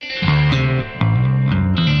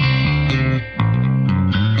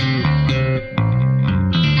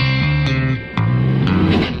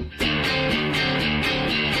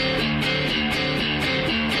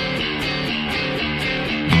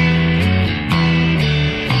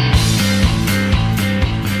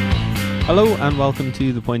Hello and welcome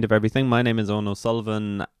to The Point of Everything. My name is Owen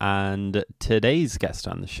O'Sullivan and today's guest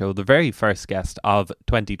on the show, the very first guest of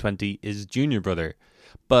 2020, is Junior Brother.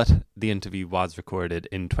 But the interview was recorded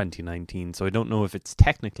in 2019, so I don't know if it's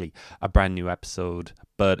technically a brand new episode,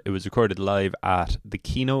 but it was recorded live at the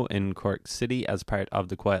Kino in Cork City as part of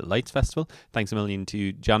the Quiet Lights Festival. Thanks a million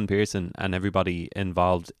to Jon Pearson and everybody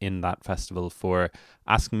involved in that festival for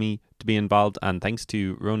asking me to be involved, and thanks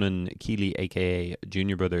to Ronan Keeley, aka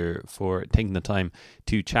Junior Brother, for taking the time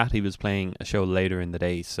to chat. He was playing a show later in the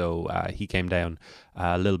day, so he came down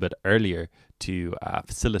a little bit earlier to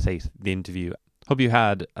facilitate the interview. Hope you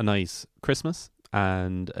had a nice Christmas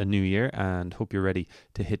and a new year, and hope you're ready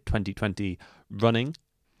to hit 2020 running.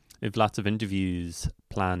 We have lots of interviews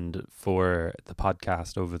planned for the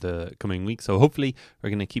podcast over the coming week, so hopefully we're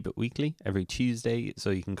going to keep it weekly every Tuesday, so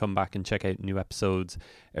you can come back and check out new episodes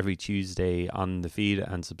every Tuesday on the feed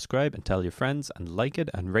and subscribe and tell your friends and like it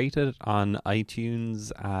and rate it on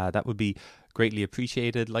iTunes. That would be greatly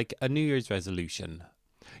appreciated, like a New Year's resolution.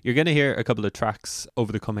 You're going to hear a couple of tracks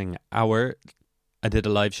over the coming hour. I did a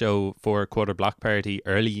live show for Quarter Block Party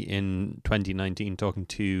early in 2019, talking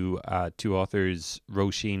to two authors,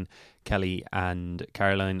 Roisin Kelly and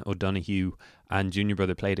Caroline O'Donoghue, and Junior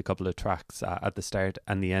Brother played a couple of tracks at the start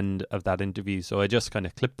and the end of that interview, so I just kind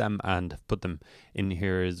of clipped them and put them in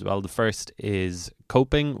here as well. The first is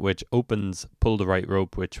Coping, which opens Pull the Right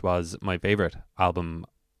Rope, which was my favourite album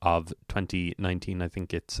of 2019. I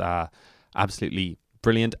think it's absolutely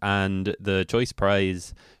brilliant, and the Choice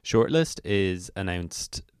Prize shortlist is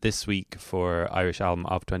announced this week for Irish Album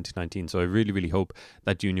of 2019, so I really hope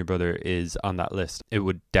that Junior Brother is on that list. It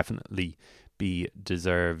would definitely be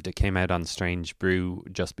deserved. It came out on Strange Brew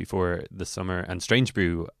just before the summer, and Strange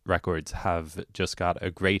Brew Records have just got a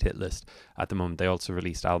great hit list at the moment. They also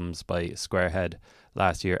released albums by Squarehead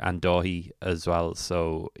last year and Daithí as well,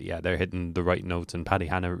 so yeah, they're hitting the right notes, and Paddy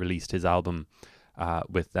Hanna released his album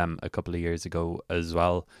with them a couple of years ago as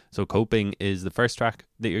well. So Coping is the first track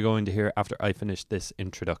that you're going to hear after I finish this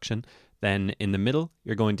introduction. Then in the middle,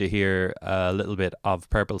 you're going to hear a little bit of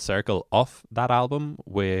Purple Circle off that album,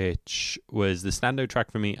 which was the standout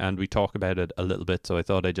track for me, and we talk about it a little bit, so I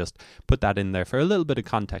thought I'd just put that in there for a little bit of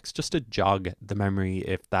context, just to jog the memory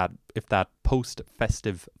if that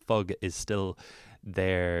post-festive fog is still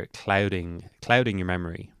there clouding your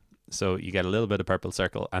memory. So you get a little bit of Purple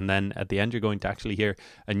Circle, and then at the end you're going to actually hear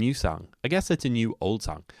a new song. I guess it's a new old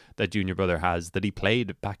song that Junior Brother has that he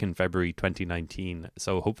played back in February 2019.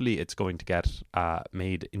 So hopefully it's going to get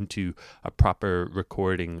made into a proper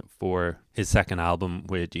recording for his second album,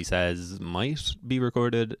 which he says might be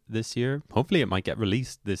recorded this year. Hopefully it might get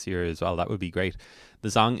released this year as well. That would be great.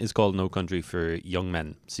 The song is called No Country for Young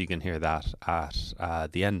Men, so you can hear that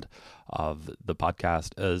at the end of the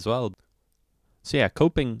podcast as well. So yeah,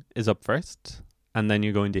 Coping is up first, and then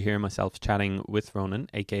you're going to hear myself chatting with Ronan,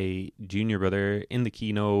 aka Junior Brother, in the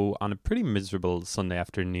Kino on a pretty miserable Sunday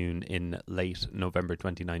afternoon in late November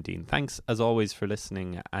 2019. Thanks as always for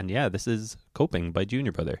listening, and yeah, this is Coping by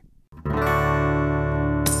Junior Brother.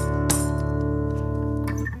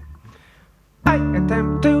 I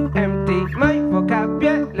attempt to empty my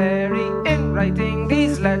vocabulary in writing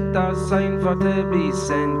these letters signed for to be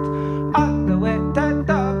sent all the way to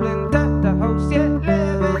Dublin, to the house yet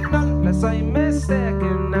living, unless I'm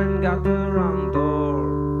mistaken and got the wrong door.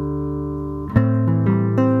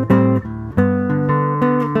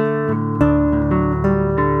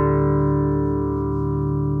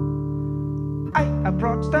 I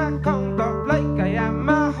approach the counter like I am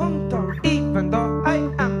a hunter, even though I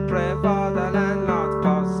am prey for the landlord's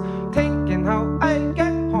boss, thinking how I'll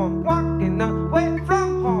get home, walking away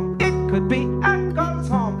from home. It could be a girl's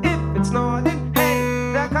home if it's not in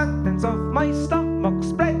hay. The contents of my stomach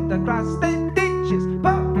spread across the ditches,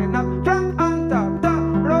 poking up from under the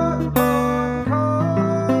road.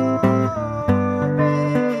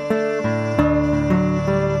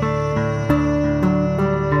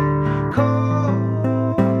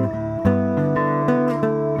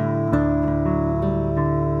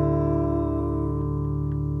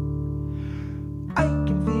 I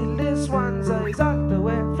can feel this one's eyes all the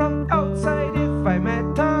way from outside. If I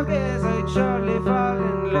met her gaze, I'd surely fall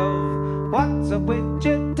in love. What's up with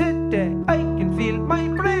you today? I can feel my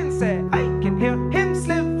brain say, I can hear him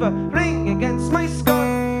slivering against my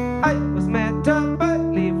skull. I was made to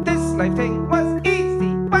believe this life thing was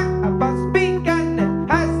easy when I was began it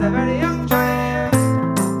as a very young child.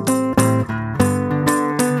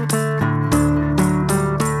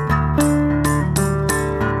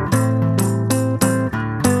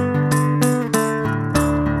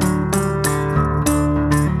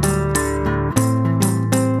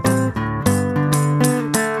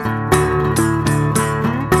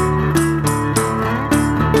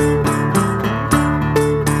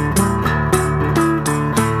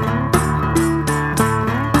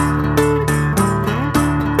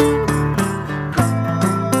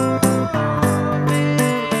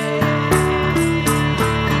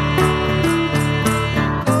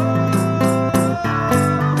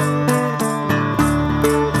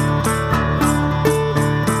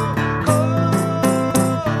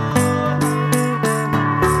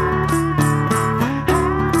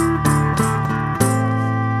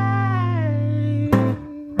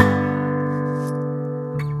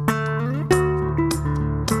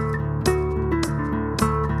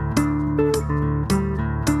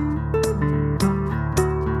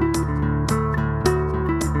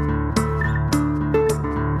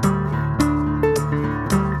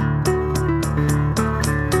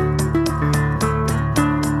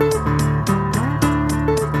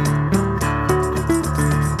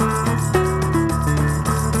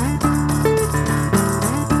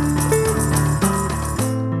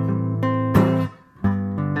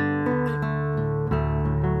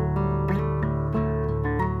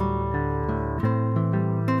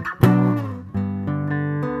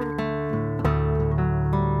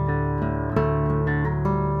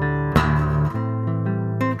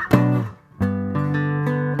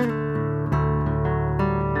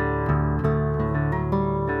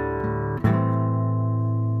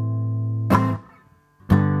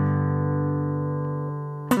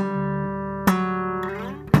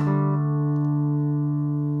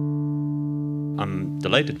 I'm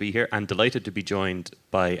delighted to be here and delighted to be joined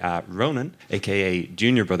by Ronan, aka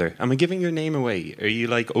Junior Brother. Am I giving your name away? Are you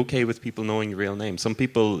like okay with people knowing your real name? Some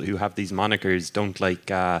people who have these monikers don't like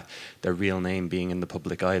their real name being in the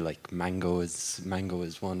public eye. Like Mango is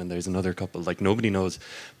one, and there's another couple. Like nobody knows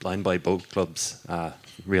Blind Boy Boat Club's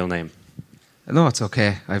real name. No, it's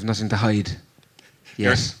okay. I have nothing to hide.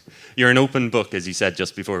 Yes. You're an open book, as you said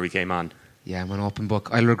just before we came on. Yeah, I'm an open book.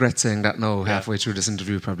 I'll regret saying that now halfway through this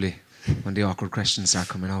interview probably, when the awkward questions start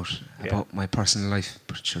coming out about my personal life.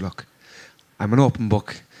 But sure, look, I'm an open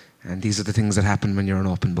book, and these are the things that happen when you're an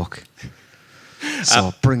open book.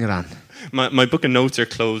 So bring it on. My book of notes are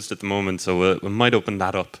closed at the moment, so we might open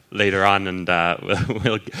that up later on, and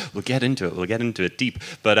we'll get into it. We'll get into it deep.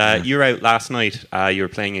 But you were out last night. You were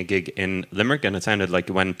playing a gig in Limerick, and it sounded like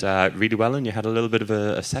it went really well, and you had a little bit of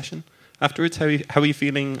a session afterwards. How are you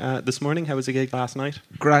feeling this morning? How was the gig last night?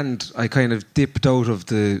 Grand. I kind of dipped out of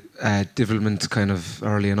the devilment kind of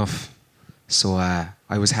early enough, so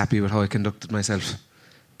I was happy with how I conducted myself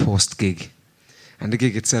post-gig. And the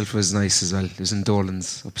gig itself was nice as well. It was in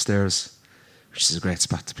Dolan's upstairs, which is a great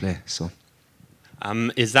spot to play. So,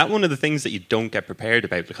 is that one of the things that you don't get prepared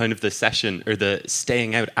about? The kind of the session or the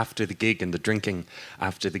staying out after the gig and the drinking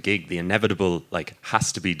after the gig, the inevitable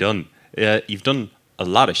has to be done. You've done a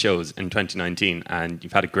lot of shows in 2019, and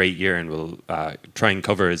you've had a great year, and we'll try and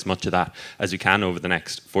cover as much of that as we can over the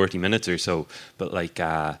next 40 minutes or so. But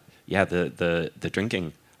the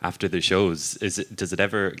drinking after the shows, does it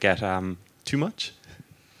ever get too much?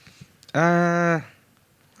 I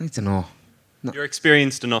don't know. No. You're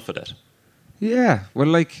experienced enough at it. Yeah,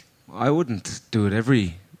 well, I wouldn't do it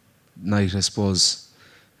every night, I suppose.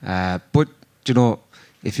 But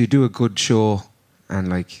if you do a good show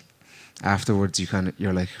and afterwards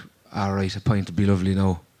you're like, all right, a pint would be lovely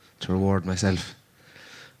now to reward myself.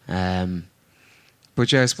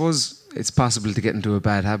 But yeah, I suppose it's possible to get into a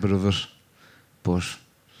bad habit of it. But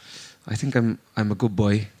I think I'm a good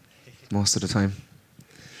boy most of the time,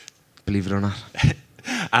 believe it or not.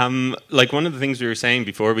 One of the things we were saying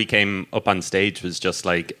before we came up on stage was just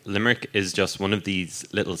Limerick is just one of these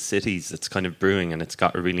little cities that's kind of brewing, and it's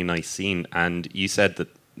got a really nice scene. And you said that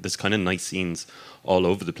there's kind of nice scenes all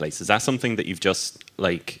over the place. Is that something that you've just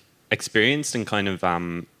experienced and kind of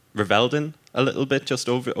reveled in a little bit just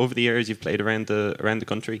over the years you've played around the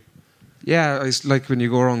country? Yeah, it's like when you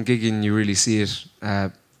go around gigging, you really see it.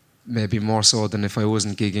 Maybe more so than if I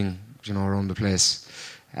wasn't gigging, around the place.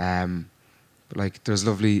 There's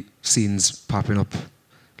lovely scenes popping up,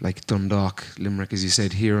 like Dundalk, Limerick, as you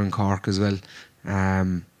said, here in Cork as well.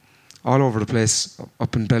 All over the place,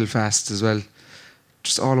 up in Belfast as well.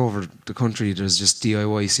 Just all over the country, there's just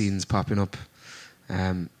DIY scenes popping up.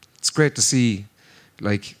 It's great to see,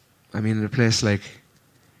 in a place like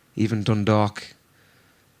even Dundalk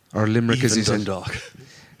or Limerick, even as you Dundalk.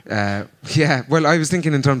 said. Yeah, well, I was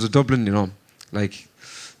thinking in terms of Dublin,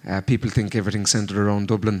 people think everything's centred around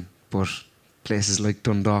Dublin, but places like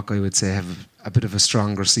Dundalk, I would say, have a bit of a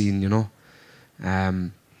stronger scene, I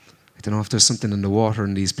don't know if there's something in the water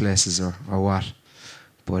in these places or what.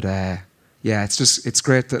 But it's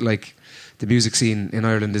great that the music scene in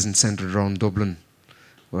Ireland isn't centred around Dublin,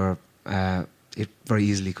 where it very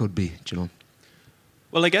easily could be,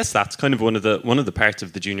 Well, I guess that's kind of one of the parts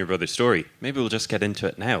of the Junior Brother story. Maybe we'll just get into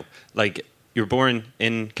it now. You were born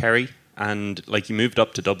in Kerry, and you moved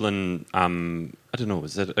up to Dublin. I don't know,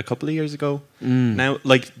 was it a couple of years ago? Now,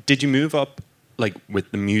 did you move up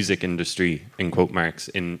with the music industry in quote marks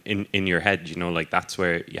in your head? That's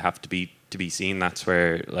where you have to be seen. That's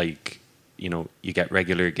where you get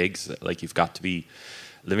regular gigs. You've got to be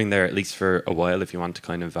living there at least for a while if you want to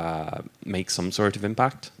kind of make some sort of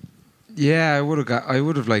impact. Yeah, I would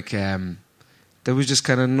have there was just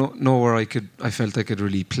kind of nowhere I felt I could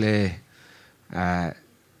really play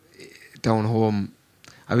down home.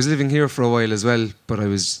 I was living here for a while as well, but I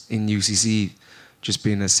was in UCC just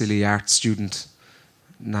being a silly art student,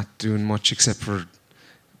 not doing much except for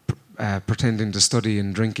pretending to study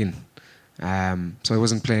and drinking. So I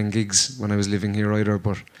wasn't playing gigs when I was living here either,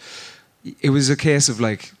 but it was a case of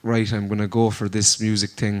right, I'm going to go for this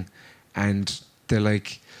music thing, and the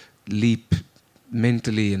leap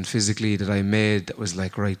mentally and physically that I made that was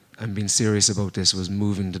right, I'm being serious about this, was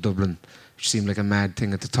moving to Dublin, which seemed like a mad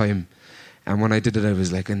thing at the time. And when I did it, I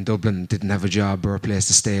was in Dublin, didn't have a job or a place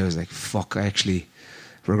to stay. I was fuck, I actually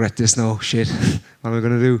regret this now, shit, what am I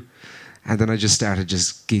going to do? And then I just started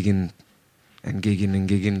just gigging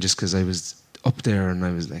and just because I was up there, and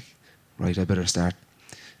I was right, I better start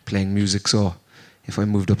playing music, so if I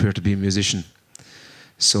moved up here to be a musician.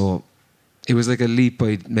 So it was a leap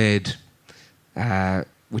I'd made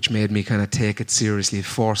which made me kind of take it seriously. It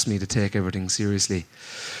forced me to take everything seriously.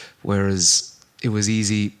 Whereas it was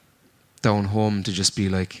easy down home to just be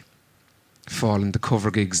like fall into cover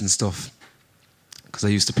gigs and stuff. Because I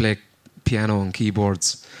used to play piano and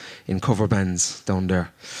keyboards in cover bands down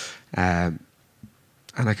there. And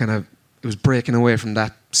it was breaking away from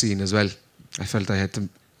that scene as well. I felt I had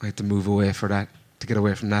to move away for that, to get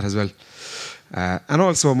away from that as well. And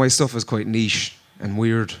also my stuff is quite niche and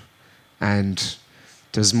weird, and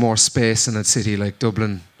there's more space in a city like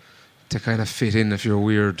Dublin to kind of fit in if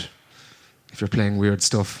you're playing weird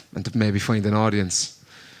stuff, and to maybe find an audience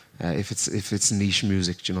if it's niche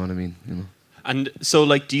music. Do you know what I mean? You know. And so,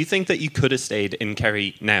 like, do you think that you could have stayed in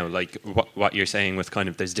Kerry now? Like, what you're saying with kind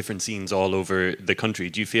of there's different scenes all over the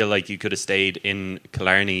country. Do you feel like you could have stayed in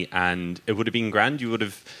Killarney and it would have been grand? You would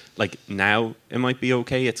have, like, now it might be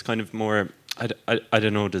okay. It's kind of more, I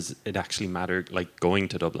don't know, does it actually matter, like, going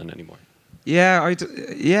to Dublin anymore? I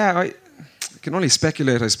can only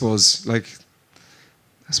speculate, I suppose. Like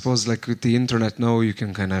with the internet now, you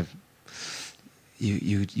can kind of,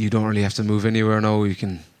 you don't really have to move anywhere now. You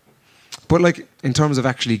can... But like in terms of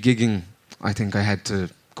actually gigging, I think I had to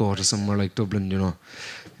go to somewhere like Dublin, you know,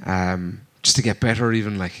 just to get better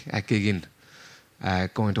even like at gigging,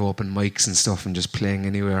 going to open mics and stuff and just playing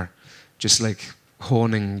anywhere, just like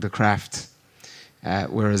honing the craft.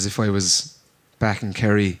 Whereas if I was back in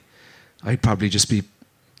Kerry, I'd probably just be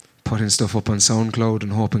putting stuff up on SoundCloud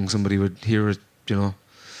and hoping somebody would hear it, you know,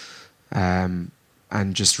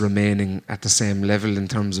 and just remaining at the same level in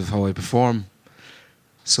terms of how I perform.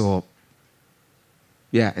 So,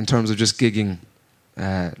 yeah, in terms of just gigging,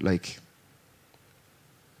 like,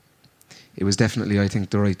 it was definitely, I think,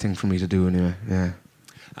 the right thing for me to do anyway, yeah.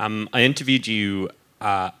 I interviewed you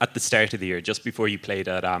at the start of the year, just before you played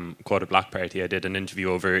at Quota Black Party. I did an interview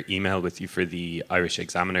over email with you for the Irish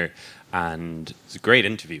Examiner, and it was a great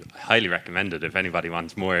interview. I highly recommend it if anybody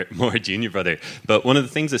wants more Junior Brother. But one of the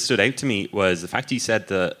things that stood out to me was the fact you said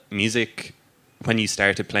the music, when you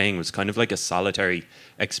started playing, was kind of like a solitary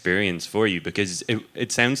experience for you, because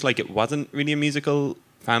it sounds like it wasn't really a musical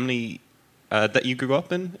family that you grew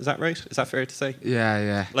up in. Is that right? Is that fair to say?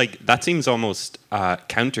 Yeah. Like, that seems almost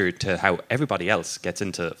counter to how everybody else gets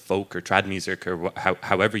into folk or trad music, or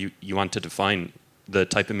however you want to define the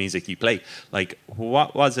type of music you play. Like,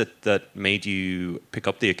 what was it that made you pick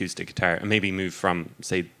up the acoustic guitar and maybe move from,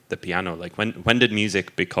 say, the piano? Like, when did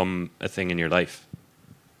music become a thing in your life?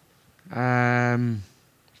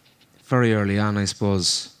 Very early on, I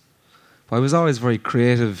suppose. I was always very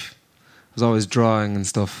creative. I was always drawing and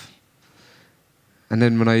stuff. And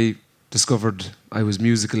then when I discovered I was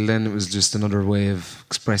musical, then it was just another way of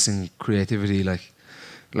expressing creativity.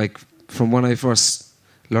 Like from when I first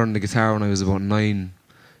learned the guitar when I was about 9,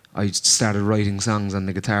 I started writing songs on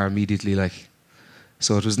the guitar immediately. Like,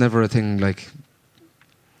 so it was never a thing like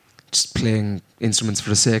just playing instruments for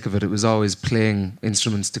the sake of it. It was always playing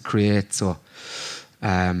instruments to create. So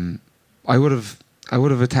I would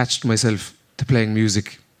have attached myself to playing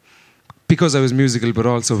music because I was musical, but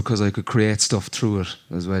also because I could create stuff through it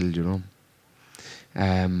as well, you know.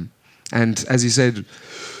 And as you said,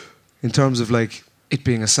 in terms of like it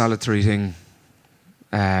being a solitary thing,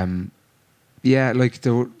 like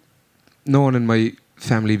no one in my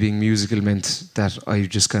family being musical meant that I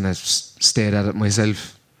just kind of stayed at it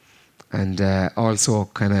myself. And also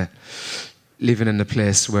kind of living in a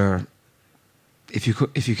place where if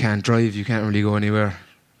you can't drive, you can't really go anywhere.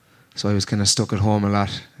 So I was kind of stuck at home a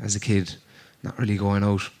lot as a kid, not really going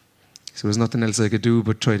out. So there was nothing else I could do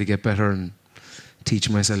but try to get better and teach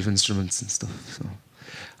myself instruments and stuff. So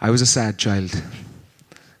I was a sad child,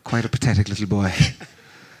 quite a pathetic little boy,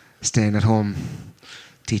 staying at home,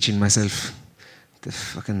 teaching myself the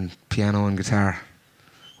fucking piano and guitar.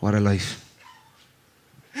 What a life.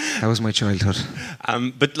 That was my childhood.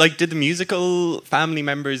 But like, did the musical family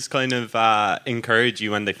members kind of encourage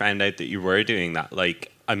you when they found out that you were doing that?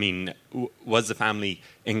 Like, I mean, was the family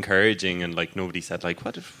encouraging, and like nobody said like,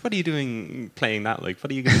 what are you doing playing that? Like, what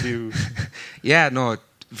are you going to do? Yeah, no,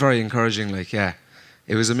 very encouraging. Like, yeah,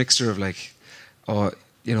 it was a mixture of like, oh,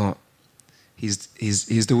 you know, he's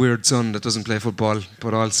the weird son that doesn't play football,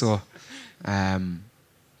 but also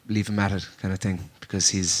leave him at it kind of thing, because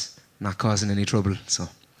he's not causing any trouble, so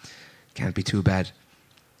can't be too bad.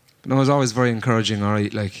 But no, it was always very encouraging. All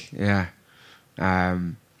right, like, yeah.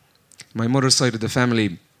 My mother's side of the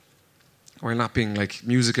family, while not being like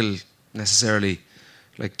musical necessarily,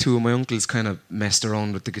 like 2 of my uncles kind of messed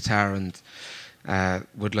around with the guitar and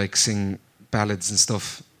would like sing ballads and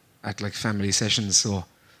stuff at like family sessions. So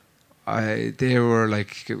they were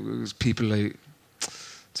like, it was people like,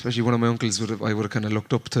 especially one of my uncles I would have kind of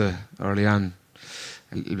looked up to early on.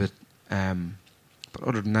 a little bit. But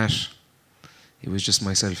other than that, it was just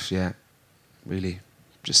myself. Yeah, really,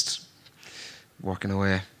 just working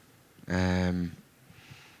away. But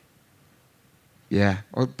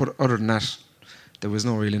other than that, there was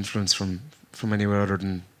no real influence from anywhere other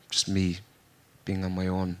than just me being on my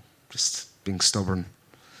own, just being stubborn,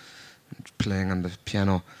 and playing on the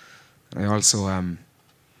piano. And I also, I'm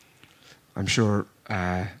sure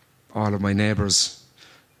all of my neighbours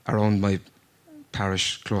around my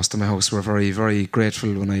parish, close to my house, were very, very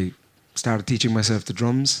grateful when I started teaching myself the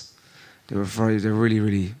drums. They were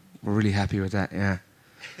really happy with that. Yeah,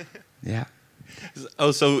 yeah.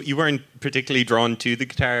 Oh, so you weren't particularly drawn to the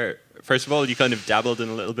guitar. First of all, you kind of dabbled in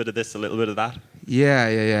a little bit of this, a little bit of that.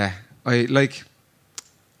 Yeah.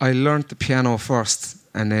 I learnt the piano first,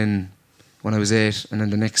 and then when I was 8, and then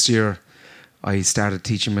the next year I started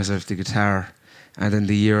teaching myself the guitar, and then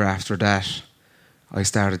the year after that I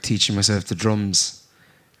started teaching myself the drums.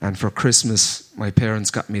 And for Christmas my parents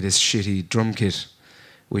got me this shitty drum kit,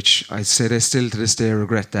 which I'd say they still to this day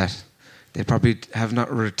regret that. They probably have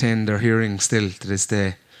not retained their hearing still to this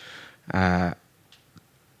day.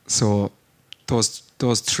 So those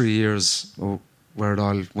 3 years where it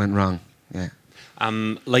all went wrong. Yeah.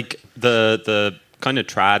 Like the kind of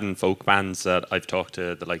trad and folk bands that I've talked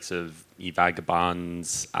to, the likes of E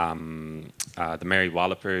Vagabonds, the Merry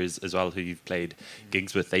Wallopers as well, who you've played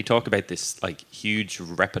gigs with, they talk about this like huge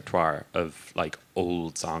repertoire of like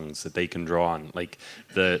old songs that they can draw on. Like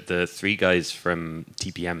the three guys from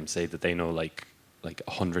TPM say that they know like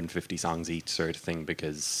 150 songs each sort of thing,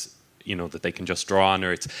 because you know that they can just draw on,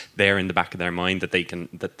 or it's there in the back of their mind that they can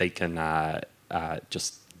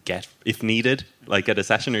just get if needed, like at a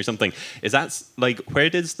session or something. Is that like,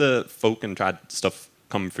 where does the folk and trad stuff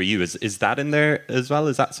come for you? Is that in there as well?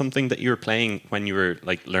 Is that something that you were playing when you were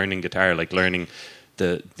like learning guitar, like learning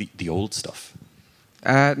the old stuff?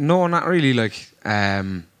 No, not really. Like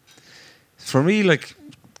for me, like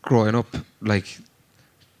growing up, like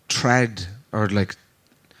trad or like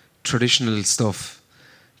traditional stuff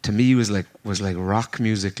to me was like rock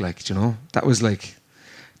music. Like, you know, that was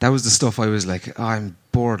the stuff I was like, oh, I'm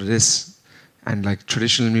bored of this, and like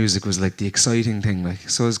traditional music was like the exciting thing. Like,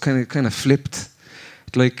 so it's kind of flipped.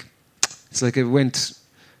 Like, it's like it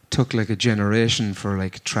took like a generation for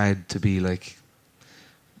like trad to be like,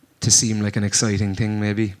 to seem like an exciting thing,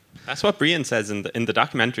 maybe. That's what Brian says in the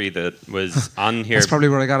documentary that was on here. That's probably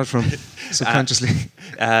where I got it from, subconsciously.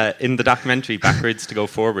 In the documentary, Backwards to Go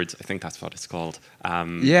Forwards, I think that's what it's called.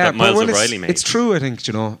 Yeah, that Miles O'Reilly made. It's true, I think,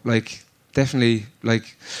 you know, like, definitely,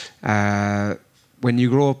 like, when you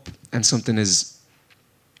grow up and something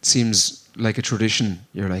seems like a tradition,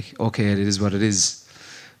 you're like, okay, it is what it is.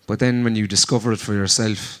 But then when you discover it for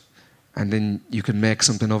yourself, and then you can make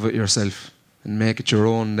something of it yourself and make it your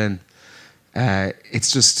own, then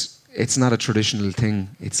it's not a traditional thing.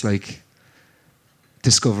 It's like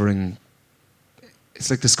discovering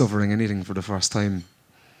anything for the first time,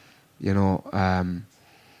 you know.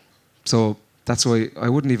 So that's why I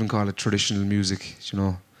wouldn't even call it traditional music, you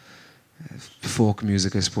know. Folk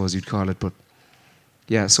music, I suppose you'd call it. But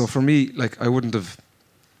yeah, so for me, like, I wouldn't have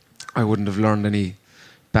learned any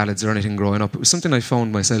ballads or anything growing up. It was something I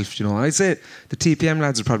found myself, you know. I'd say the TPM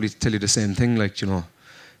lads would probably tell you the same thing, like, you know,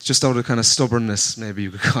 it's just out of kind of stubbornness, maybe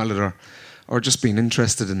you could call it, or just being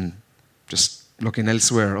interested in just looking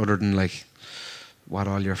elsewhere other than like what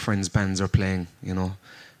all your friends' bands are playing, you know,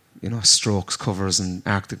 Strokes covers and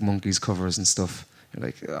Arctic Monkeys covers and stuff. You're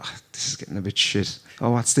like, this is getting a bit shit.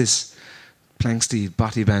 Oh, what's this? Planksteed,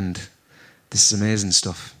 Botty Band. This is amazing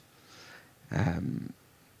stuff.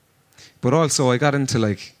 But also I got into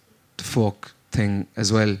like the folk thing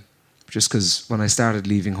as well, just because when I started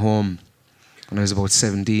leaving home, when I was about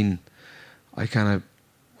 17, I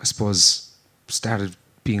suppose, started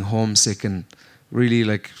being homesick and really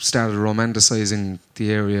like started romanticizing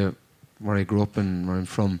the area where I grew up and where I'm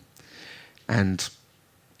from. And,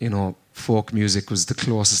 you know, folk music was the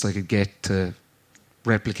closest I could get to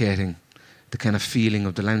replicating the kind of feeling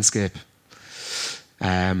of the landscape.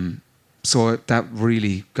 So that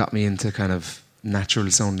really got me into kind of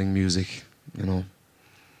natural sounding music, you know.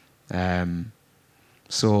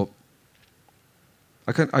 So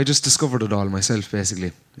I just discovered it all myself,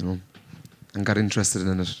 basically, you know, and got interested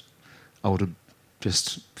in it out of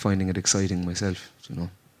just finding it exciting myself, you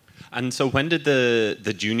know. And so when did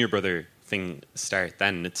the junior brother thing start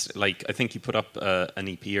then? It's like, I think you put up an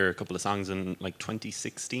EP or a couple of songs in like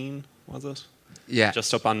 2016, was it? Yeah.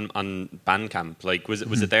 Just up on Bandcamp. Like, was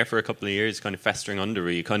it there for a couple of years, kind of festering under?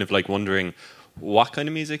 Were you kind of like wondering what kind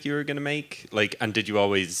of music you were going to make? Like, and did you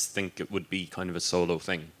always think it would be kind of a solo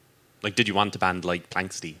thing? Like, did you want a band like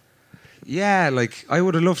Planksteed? Yeah, like I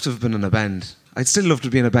would have loved to have been in a band. I'd still love to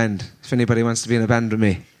be in a band if anybody wants to be in a band with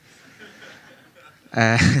me.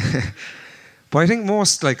 Uh, but I think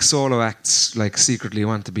most like solo acts like secretly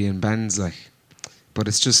want to be in bands, like. But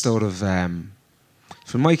it's just out of.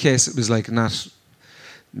 For my case, it was like not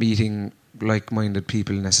meeting like-minded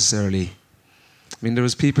people necessarily. I mean, there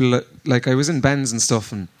was people like I was in bands and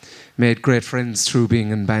stuff and made great friends through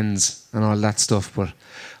being in bands and all that stuff. But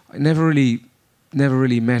I never really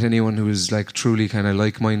met anyone who was like truly kind of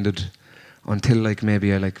like-minded until like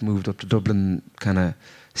maybe I like moved up to Dublin, kind of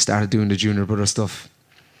started doing the junior brother stuff.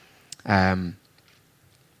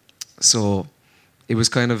 So it was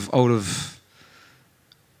kind of out of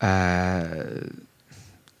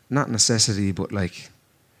not necessity, but like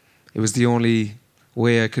it was the only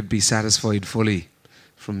way I could be satisfied fully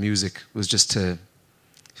from music was just to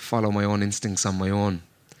follow my own instincts on my own.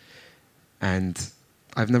 And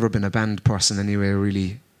I've never been a band person anyway,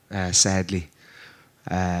 really, sadly.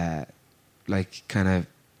 Like kind of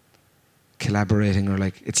collaborating or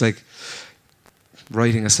like, it's like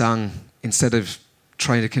writing a song instead of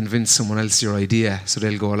trying to convince someone else your idea so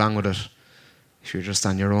they'll go along with it. If you're just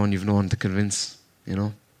on your own, you've no one to convince, you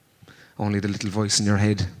know? Only the little voice in your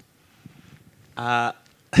head.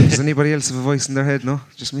 Does anybody else have a voice in their head? No?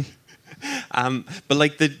 Just me? But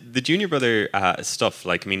like the junior brother stuff,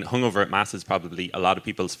 like I mean, Hungover at Mass is probably a lot of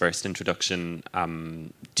people's first introduction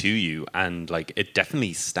to you, and like it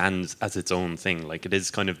definitely stands as its own thing. Like it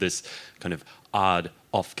is kind of this kind of odd,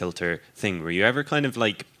 off-kilter thing. Were you ever kind of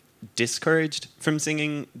like discouraged from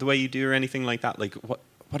singing the way you do or anything like that? Like what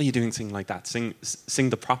are you doing singing like that? Sing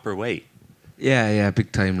the proper way. Yeah,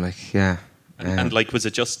 big time, like, yeah. And like, was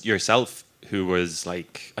it just yourself who was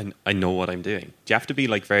like, I know what I'm doing? Do you have to be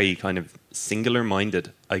like very kind of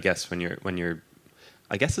singular-minded, I guess, when you're,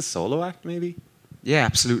 I guess, a solo act, maybe? Yeah,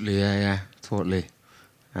 absolutely, yeah, totally.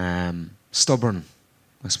 Stubborn,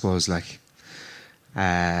 I suppose, like,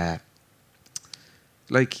 I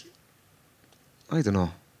don't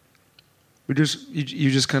know. You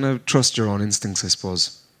just kind of trust your own instincts, I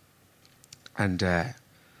suppose. And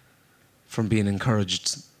from being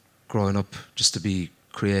encouraged growing up just to be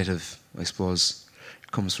creative, I suppose,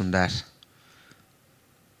 it comes from that.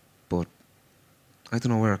 But I don't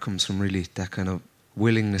know where it comes from, really, that kind of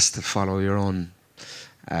willingness to follow your own,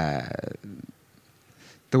 the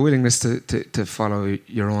willingness to follow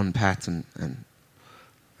your own path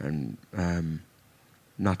and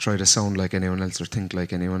not try to sound like anyone else or think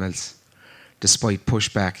like anyone else, despite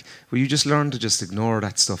pushback. Well, you just learn to just ignore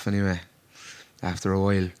that stuff anyway, after a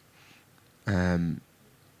while.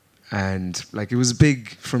 And like it was big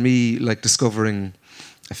for me, like discovering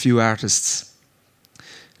a few artists.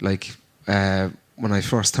 Like when I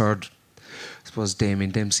first heard, I suppose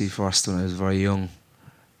Damien Dempsey first when I was very young,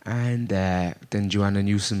 and then Joanna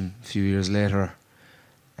Newsom a few years later.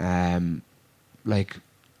 Like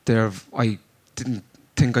I didn't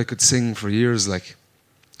think I could sing for years. Like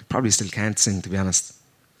I probably still can't sing, to be honest.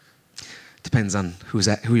 Depends on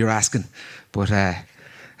who you're asking, but.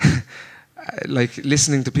 Like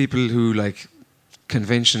listening to people who like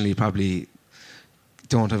conventionally probably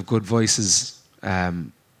don't have good voices,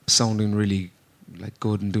 sounding really like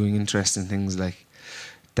good and doing interesting things, like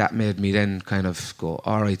that made me then kind of go,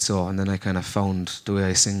 all right, so, and then I kind of found the way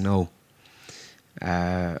I sing now.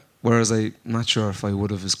 Whereas I'm not sure if I would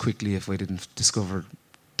have as quickly if I didn't discover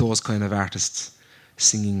those kind of artists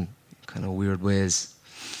singing kind of weird ways.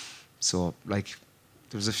 So like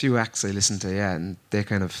there was a few acts I listened to, yeah, and they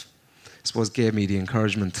kind of, I suppose, gave me the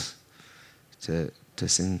encouragement to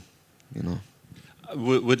sing, you know.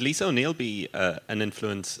 Would Lisa O'Neill be an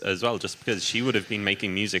influence as well, just because she would have been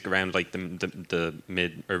making music around like the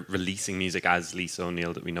mid, or releasing music as Lisa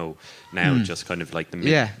O'Neill that we know now, just kind of like the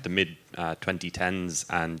mid 2010s,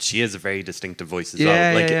 and she has a very distinctive voice as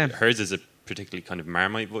well. Like hers is a particularly kind of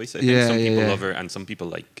Marmite voice. I think some people love her and some people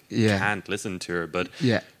like can't listen to her, but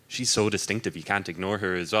she's so distinctive, you can't ignore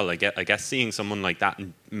her as well. I guess seeing someone like that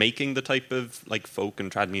and making the type of like folk and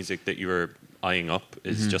trad music that you were eyeing up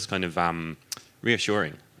is just kind of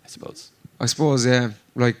reassuring, I suppose. I suppose, yeah.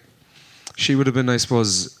 Like she would have been, I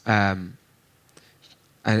suppose, I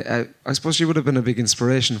suppose she would have been a big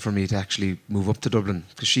inspiration for me to actually move up to Dublin,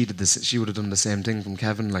 because she did this. She would have done the same thing from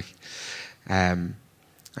Kevin. Like, I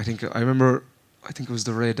remember it was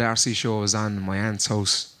the Ray Darcy show. I was on in my aunt's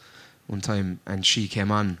house one time, and she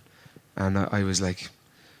came on, and I was like,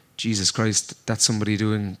 Jesus Christ, that's somebody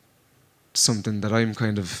doing something that I'm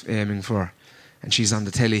kind of aiming for, and she's on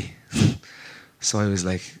the telly. So I was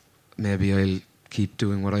like, maybe I'll keep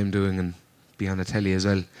doing what I'm doing and be on the telly as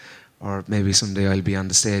well, or maybe someday I'll be on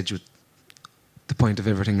the stage with The Point of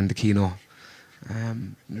Everything in the Kino,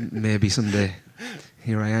 Maybe someday.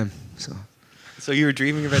 Here I am. So you were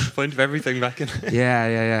dreaming about the point of everything back in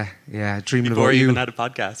Yeah. Dreaming before about you you. even had a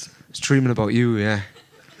podcast. I was dreaming about you. Yeah.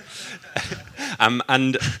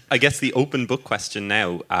 And I guess the open book question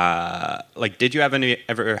now, like, did you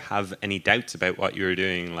ever have any doubts about what you were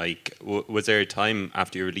doing? Like, was there a time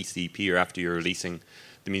after you released the EP or after you were releasing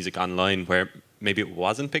the music online where maybe it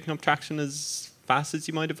wasn't picking up traction as fast as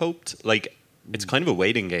you might have hoped? Like, it's kind of a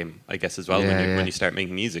waiting game, I guess, as well, when you start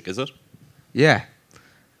making music, is it? Yeah.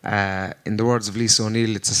 In the words of Lisa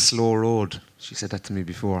O'Neill, it's a slow road. She said that to me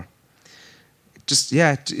before. It's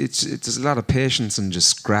a lot of patience and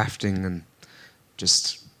just grafting and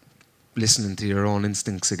just listening to your own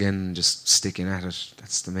instincts again and just sticking at it.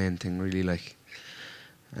 That's the main thing, really. Like,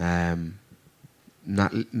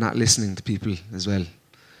 not listening to people as well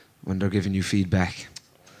when they're giving you feedback.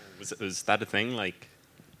 Was that a thing? Like,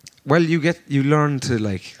 well, you learn to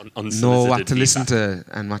like know what to listen feedback.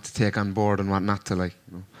 to and what to take on board and what not to, like.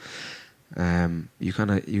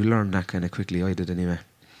 You learn that kind of quickly. I did anyway.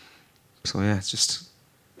 So yeah, it's just,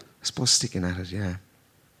 I suppose, sticking at it. Yeah.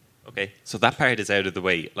 Okay, so that part is out of the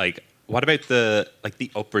way. Like, what about the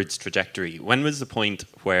upwards trajectory? When was the point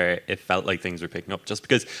where it felt like things were picking up? Just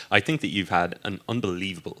because I think that you've had an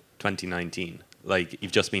unbelievable 2019. Like,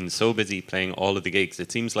 you've just been so busy playing all of the gigs.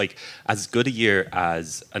 It seems like as good a year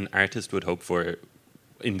as an artist would hope for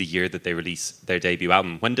in the year that they release their debut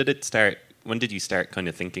album. When did it start? When did you start kind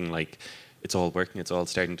of thinking like it's all working, it's all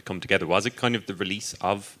starting to come together? Was it kind of the release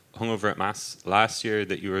of Hungover at Mass last year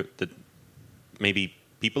that maybe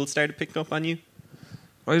people started picking up on you?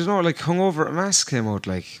 I don't know, like Hungover at Mass came out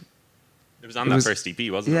like... It was on that first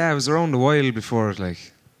EP, wasn't it? Yeah, it was around a while before it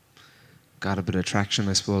like got a bit of traction,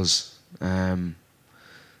 I suppose. I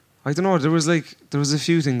don't know, there was a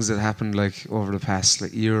few things that happened like over the past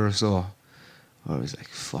like year or so where I was like,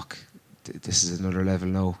 fuck, this is another level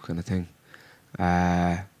now kind of thing.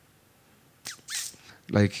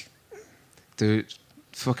 Like the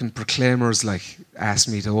fucking Proclaimers like asked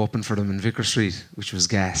me to open for them in Vicar Street, which was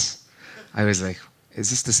gas. I was like, is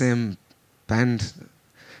this the same band?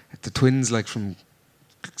 The Twins, like from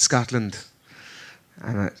Scotland?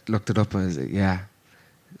 And I looked it up and I was like, yeah.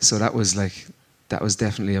 So that was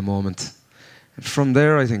definitely a moment. And from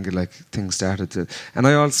there, I think like things started to, and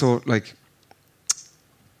I also like,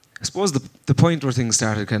 I suppose the point where things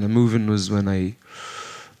started kind of moving was when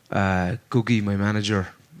Googie, my manager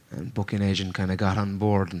and booking agent, kind of got on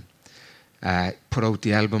board and put out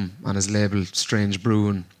the album on his label, Strange Brew.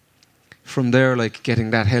 And from there, like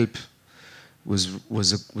getting that help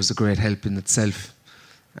was a great help in itself.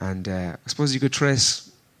 And I suppose you could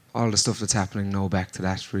trace all the stuff that's happening now back to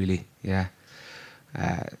that, really. Yeah,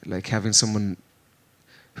 like having someone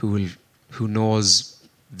who knows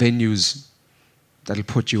venues that'll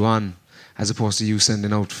put you on, as opposed to you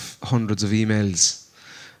sending out hundreds of emails,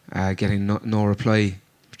 getting no reply,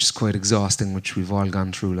 which is quite exhausting, which we've all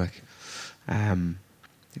gone through. Like,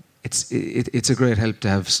 it's a great help to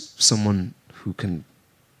have someone who can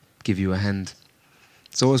give you a hand.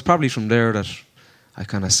 So it was probably from there that I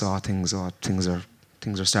kind of saw things are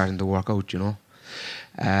starting to work out, you know.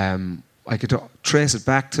 I could trace it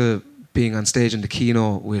back to being on stage in the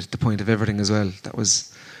Kino with The Point of Everything as well. That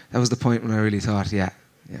was the point when I really thought, I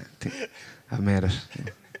think I've made it.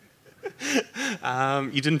 Yeah.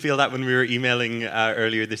 You didn't feel that when we were emailing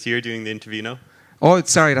earlier this year doing the interview, no? Oh,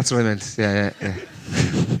 sorry, that's what I meant. Yeah.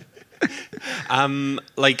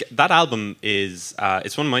 Like that album is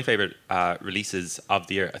it's one of my favorite releases of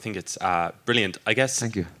the year. I think it's brilliant. I guess.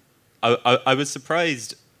 Thank you. I was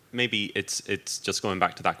surprised. Maybe it's just going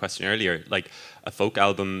back to that question earlier, like a folk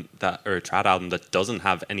album or a trad album that doesn't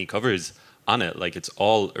have any covers on it, like it's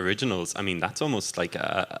all originals. I mean, that's almost like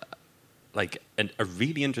a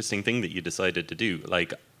really interesting thing that you decided to do.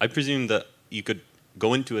 Like, I presume that you could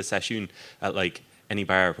go into a session at like any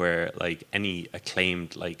bar where like any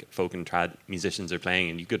acclaimed like folk and trad musicians are playing,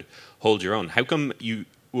 and you could hold your own. How come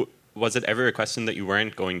was it ever a question that you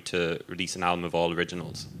weren't going to release an album of all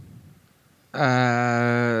originals?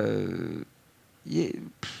 Yeah,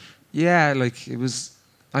 like it was.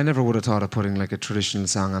 I never would have thought of putting like a traditional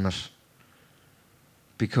song on it,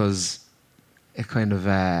 because it kind of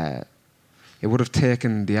it would have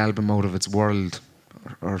taken the album out of its world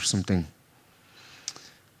or something.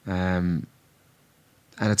 And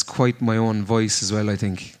it's quite my own voice as well, I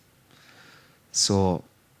think. So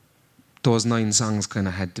those 9 songs kind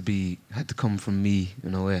of had to come from me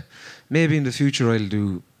in a way. Maybe in the future I'll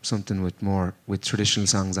do something with traditional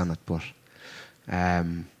songs on it, but that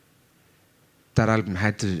album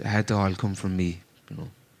had to all come from me, you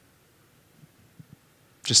know.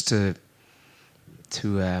 Just to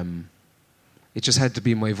it just had to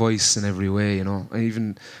be my voice in every way,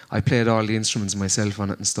 I played all the instruments myself on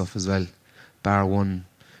it and stuff as well. Bar one,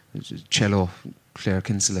 cello, Claire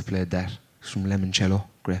Kinsella played that. From Lemon Cello,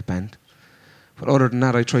 great band. But other than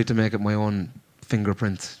that, I tried to make it my own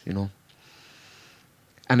fingerprint,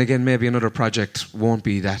 And again, maybe another project won't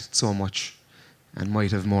be that so much and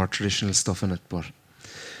might have more traditional stuff in it. But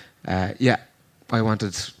I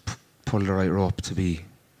wanted Pull the Right Rope to be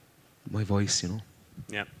my voice,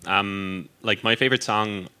 Yeah. Like my favorite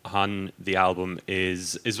song on the album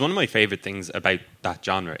is one of my favorite things about that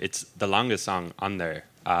genre. It's the longest song on there.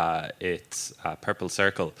 It's Purple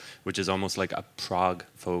Circle, which is almost like a prog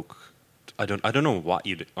folk. I don't know what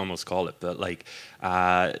you'd almost call it, but like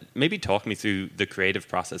maybe talk me through the creative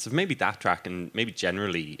process of maybe that track and maybe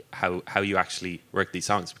generally how you actually work these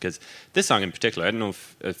songs, because this song in particular, I don't know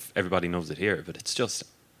if everybody knows it here, but it's just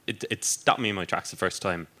it stopped me in my tracks the first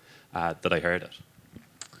time that I heard it.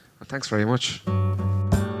 Well, thanks very much.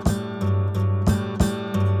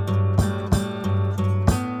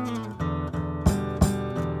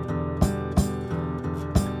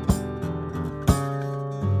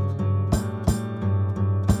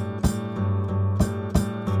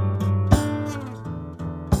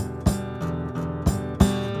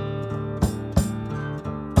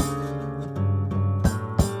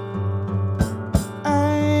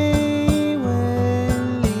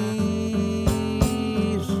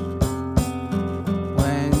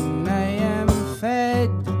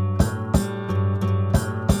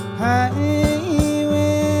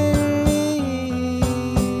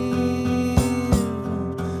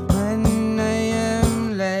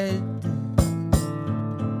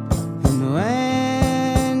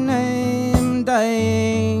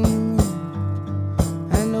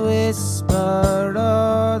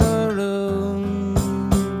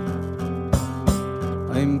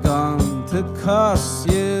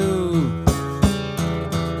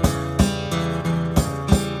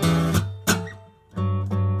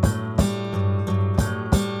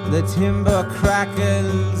 The timber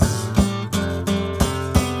crackles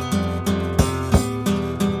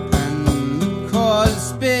and coal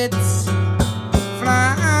spits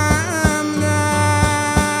from the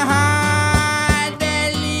high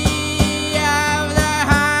belly of the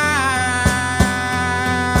heart.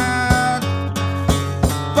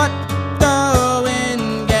 But the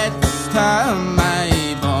wind gets to my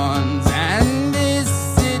bones and this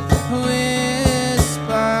it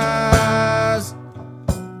whispers.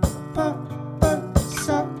 Purple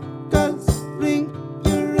circles ring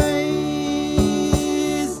your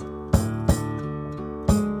eyes.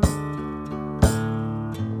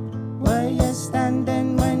 Where you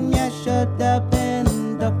standing when you should have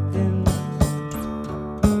been ducking?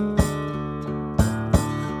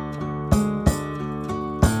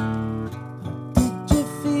 Did you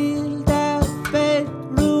feel that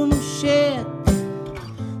bedroom shake?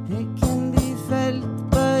 It can be felt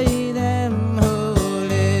by them who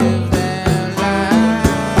live their lives.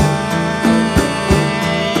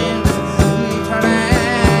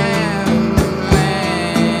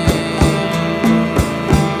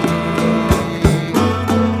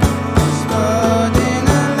 Stood in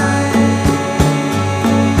a line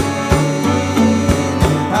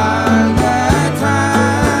all the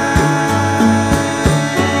time,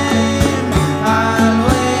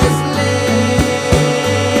 always late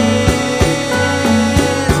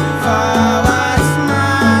for what's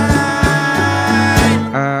mine.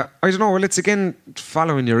 I don't know. Well, it's again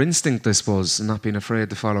following your instinct, I suppose, and not being afraid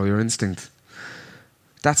to follow your instinct.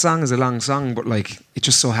 That song is a long song, but like it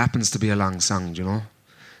just so happens to be a long song. It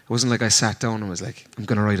wasn't like I sat down and was like, I'm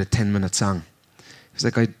gonna write a 10-minute song. It was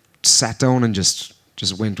like I sat down and just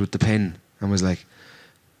went with the pen and was like,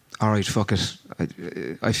 all right, fuck it.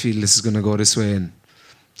 I feel this is gonna go this way, and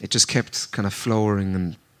it just kept kind of flowering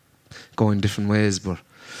and going different ways. But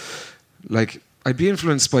like I'd be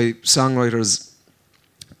influenced by songwriters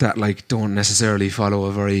that like don't necessarily follow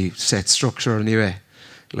a very set structure anyway.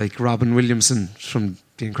 Like Robin Williamson from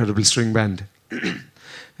the Incredible String Band.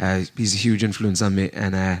 He's a huge influence on me,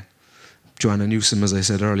 and Joanna Newsom, as I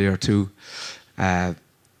said earlier, too.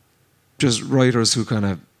 Just writers who kind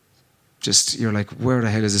of just, you're like, where the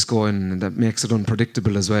hell is this going? And that makes it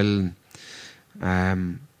unpredictable as well.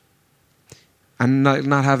 And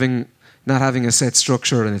not having a set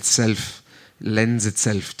structure in itself lends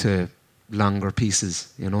itself to longer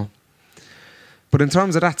pieces, But in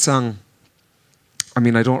terms of that song, I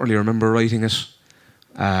mean, I don't really remember writing it,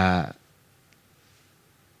 but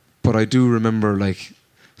I do remember like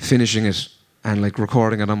finishing it and like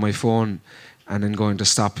recording it on my phone, and then going to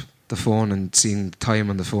stop the phone and seeing the time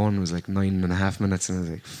on the phone was like 9.5 minutes, and I was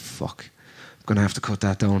like, fuck, I'm gonna have to cut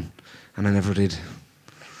that down. and I never did.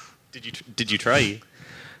 Did you try?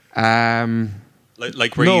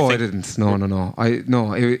 Like where No, you I think, didn't.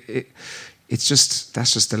 No. It's just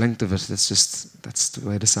that's just the length of it. That's the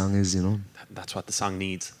way the song is, you know. that's what the song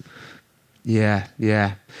needs. Yeah.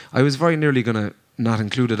 I was very nearly gonna not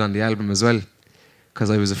include it on the album as well, because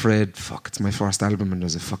I was afraid, fuck, it's my first album and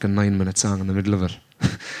there's a fucking 9-minute song in the middle of it.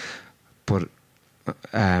 But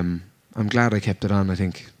I'm glad I kept it on, I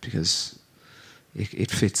think, because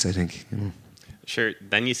it fits, I think, you know. Sure.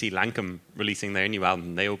 Then you see Lancome releasing their new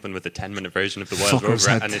album. They open with a 10-minute version of The Wild Fuckers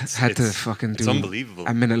Rover, and it's to fucking it's do unbelievable.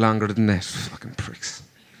 a minute longer than that. Fucking pricks.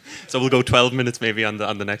 So we'll go 12 minutes maybe on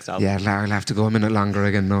the next album. Yeah, I'll have to go a minute longer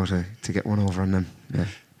again now to get one over on them. Yeah.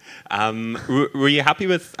 Were you happy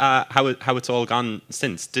with how it's all gone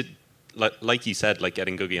since? Like you said, like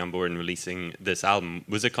getting Googie on board and releasing this album,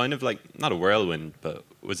 was it kind of like not a whirlwind, but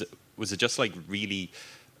was it just like really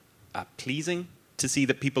pleasing to see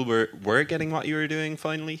that people were getting what you were doing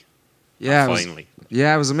finally? Yeah, finally.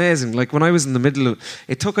 It was amazing. Like when I was in the middle of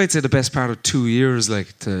it, took, I'd say, the best part of 2 years,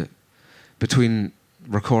 like between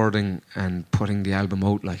recording and putting the album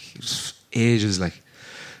out. Like it was ages, like,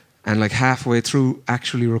 and like halfway through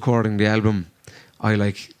actually recording the album, I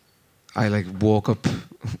woke up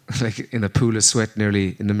like in a pool of sweat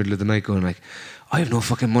nearly in the middle of the night, going like, I have no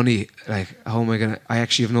fucking money. Like, how am I gonna? I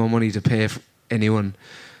actually have no money to pay for anyone.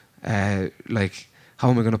 Like, how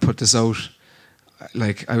am I gonna put this out?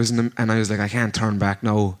 Like, I was like, I can't turn back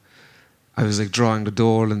now. I was like drawing the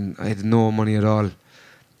dole, and I had no money at all.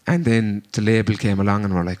 And then the label came along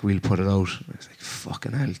and were like, we'll put it out. I was like,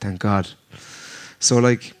 fucking hell, thank God. So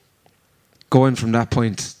like, going from that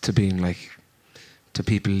point to being like, to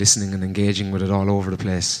people listening and engaging with it all over the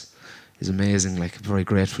place is amazing. Like, I'm very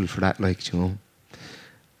grateful for that, like, you know.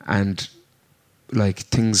 And like,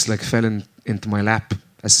 things like fell into my lap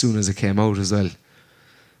as soon as it came out as well.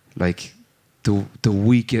 Like, the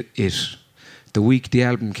week the week the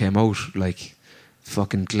album came out, like,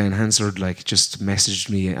 fucking Glen Hansard like just messaged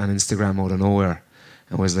me on Instagram out of nowhere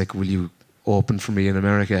and was like, will you open for me in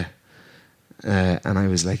America? And I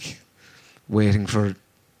was like waiting for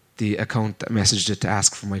the account that messaged it to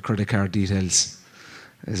ask for my credit card details.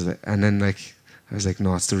 And then like I was like,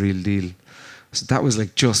 no, it's the real deal. So that was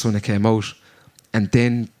like just when it came out. And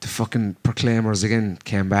then the fucking Proclaimers again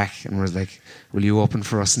came back and was like, will you open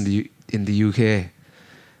for us in the UK?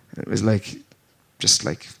 And it was like, just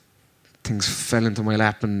like things fell into my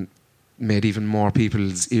lap and made even more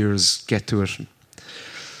people's ears get to it.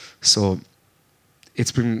 So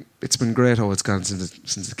it's been great how it's gone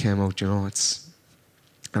since it came out, you know. It's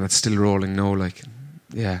still rolling now, like,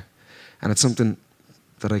 yeah. And it's something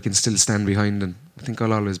that I can still stand behind, and I think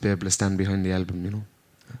I'll always be able to stand behind the album, you know.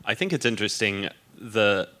 I think it's interesting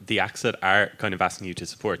the acts that are kind of asking you to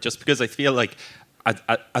support, just because I feel like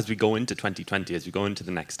as we go into 2020, as we go into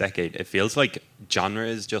the next decade, it feels like genre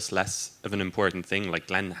is just less of an important thing. Like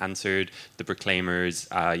Glen Hansard, the Proclaimers,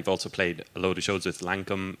 you've also played a load of shows with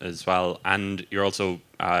Lancome as well, and you're also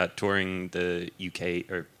touring the UK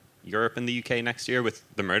or Europe and the UK next year with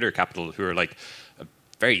the Murder Capital, who are like a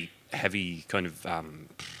very heavy kind of I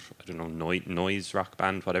don't know, noise rock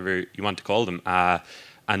band, whatever you want to call them.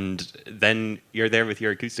 And then you're there with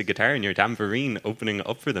your acoustic guitar and your tambourine opening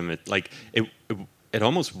up for them. It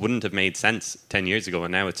almost wouldn't have made sense 10 years ago,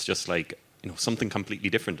 and now it's just like, you know, something completely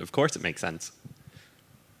different. Of course it makes sense.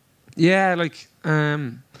 Yeah, like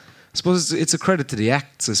I suppose it's a credit to the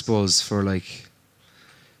acts, I suppose, for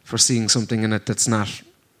seeing something in it that's not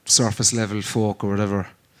surface level folk or whatever.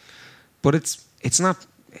 But it's not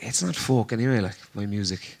folk anyway, like my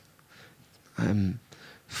music.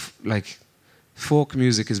 Like folk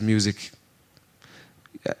music is music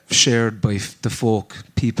shared by the folk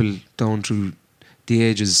people down through the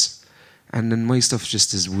ages, and then my stuff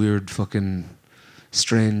just is weird fucking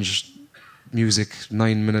strange music,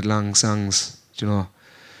 9-minute long songs, you know.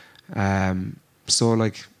 So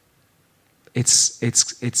like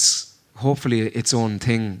it's hopefully its own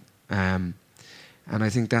thing, and I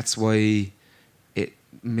think that's why it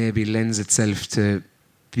maybe lends itself to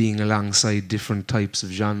being alongside different types of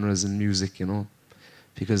genres and music, you know,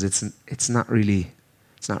 because it's not really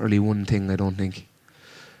one thing, I don't think,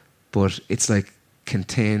 but it's like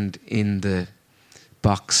contained in the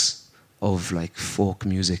box of like folk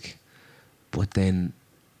music, but then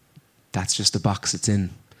that's just the box it's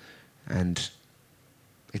in, and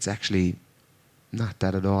it's actually not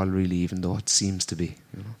that at all, really, even though it seems to be,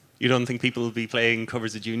 you know. You don't think people will be playing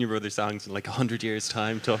covers of Junior Brothers songs in like 100 years'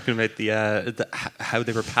 time, talking about how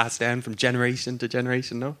they were passed down from generation to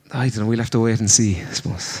generation? No, I don't know. We'll have to wait and see, I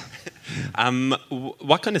suppose.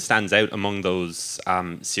 What kind of stands out among those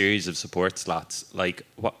series of support slots? Like,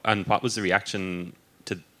 what was the reaction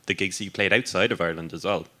to the gigs that you played outside of Ireland as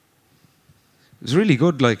well? It was really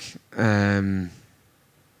good. Like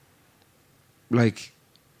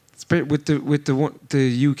with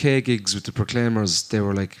the UK gigs with the Proclaimers, they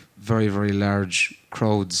were like very, very large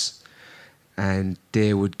crowds, and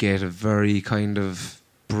they would get a very kind of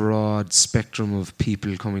broad spectrum of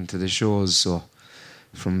people coming to the shows. So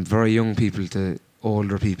from very young people to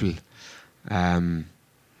older people. The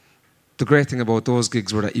great thing about those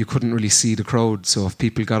gigs were that you couldn't really see the crowd. So if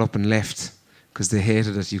people got up and left because they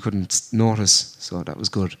hated it, you couldn't notice. So that was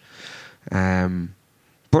good.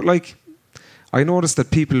 But like, I noticed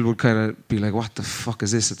that people would kind of be like, what the fuck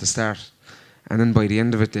is this at the start? And then by the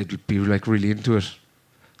end of it, they'd be like really into it.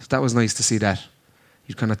 So that was nice to see that.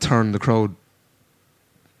 You'd kind of turn the crowd,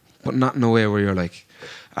 but not in a way where you're like,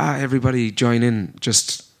 everybody join in,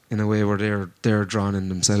 just in a way where they're drawn in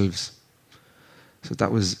themselves. So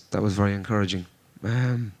that was very encouraging.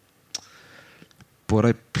 But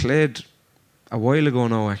I played a while ago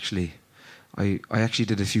now, actually. I actually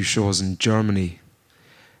did a few shows in Germany,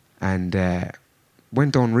 and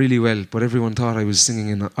went on really well, but everyone thought I was singing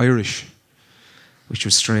in Irish, which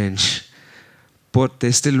was strange. But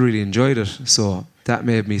they still really enjoyed it, so that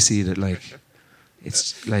made me see that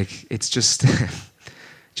it's just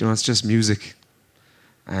it's just music,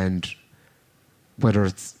 and whether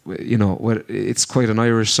it's it's quite an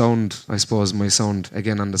Irish sound, I suppose, my sound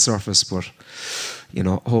again on the surface, but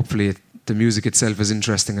hopefully the music itself is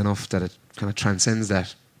interesting enough that it kind of transcends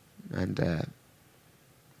that, and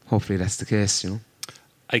hopefully that's the case.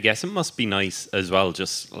 I guess it must be nice as well,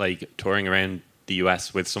 just like touring around the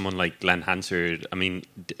US with someone like Glen Hansard. I mean,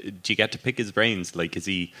 do you get to pick his brains? Like, is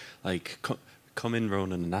he like, come in,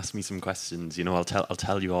 Ronan, and ask me some questions? I'll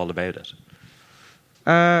tell you all about it.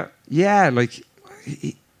 Yeah,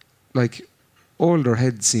 like older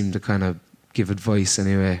heads seem to kind of give advice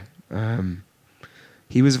anyway.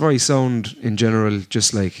 He was very sound in general,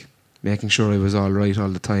 just like making sure I was all right all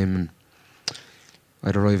the time. And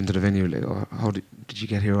I'd arrive into the venue like, how did you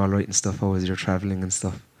get here all right and stuff? How was your travelling and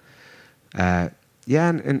stuff? Yeah,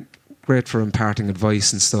 and great for imparting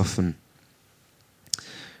advice and stuff, and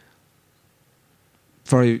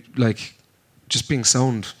very just being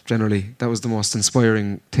sound generally. That was the most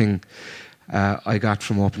inspiring thing I got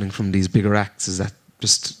from opening from these bigger acts, is that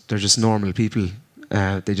they're just normal people.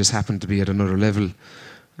 They just happen to be at another level,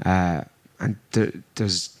 and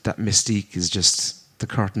there's that mystique is just the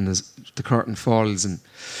curtain falls, and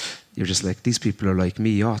you're just like, these people are like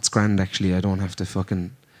me. Oh, it's grand actually. I don't have to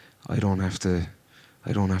fucking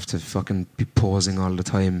be posing all the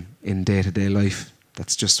time in day-to-day life.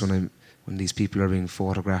 That's just when these people are being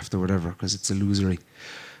photographed or whatever, because it's illusory.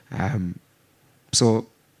 So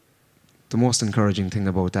the most encouraging thing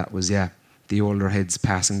about that was, the older heads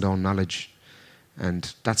passing down knowledge,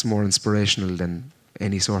 and that's more inspirational than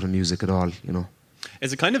any sort of music at all.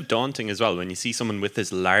 Is it kind of daunting as well when you see someone with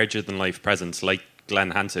this larger-than-life presence like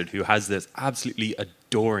Glen Hansard, who has this absolutely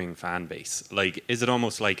adoring fan base? Like, is it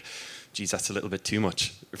almost like, geez, that's a little bit too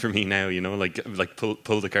much for me now, like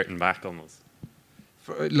pull the curtain back almost?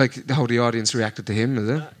 Like how the audience reacted to him, is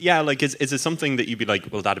it? Yeah, like is it something that you'd be like,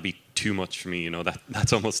 well, that'd be too much for me,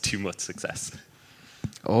 that's almost too much success?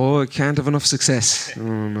 Oh, I can't have enough success.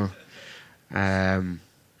 No.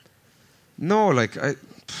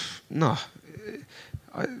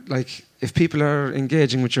 Like if people are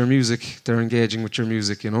engaging with your music, they're engaging with your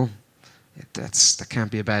music. That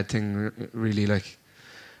can't be a bad thing, really. Like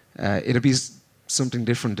it'd be something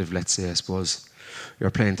different if, let's say, I suppose,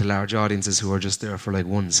 you're playing to large audiences who are just there for like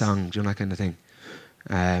one song, that kind of thing,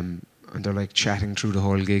 and they're like chatting through the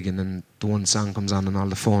whole gig, and then the one song comes on and all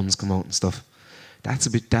the phones come out and stuff.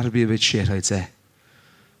 That'd be a bit shit, I'd say.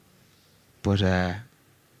 But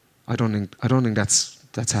I don't think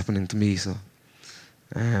that's happening to me. So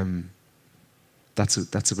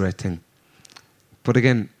that's a great thing. But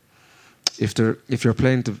again, if you're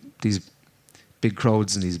playing to these big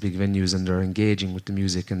crowds and these big venues, and they're engaging with the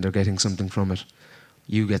music and they're getting something from it,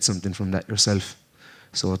 you get something from that yourself.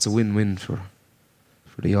 So it's a win-win for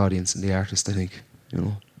the audience and the artist, I think.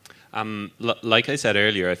 Like I said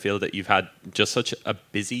earlier, I feel that you've had just such a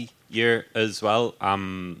busy year as well.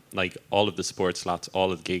 Like all of the sports slots,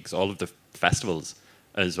 all of the gigs, all of the festivals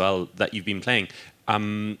as well that you've been playing.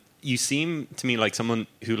 You seem to me like someone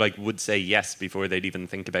who would say yes before they'd even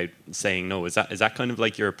think about saying no. Is that kind of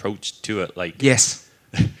like your approach to it? Like, yes.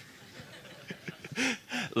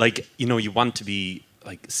 you want to be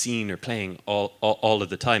like seeing or playing all of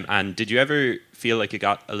the time. And did you ever feel like you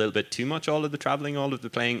got a little bit too much, all of the traveling, all of the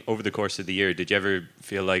playing over the course of the year? Did you ever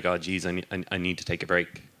feel like, oh geez, I need to take a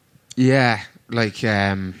break? Yeah, like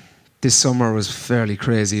this summer was fairly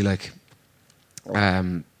crazy. Like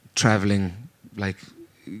traveling, like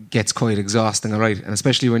gets quite exhausting, all right, and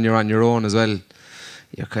especially when you're on your own as well.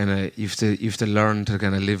 You have to learn to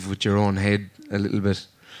kind of live with your own head a little bit.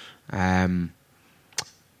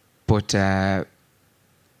 But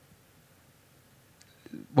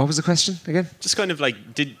what was the question again? Just kind of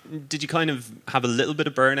like, did you kind of have a little bit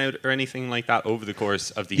of burnout or anything like that over the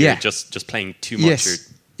course of the year? Just playing too much?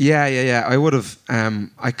 Yes. Yeah. I would have.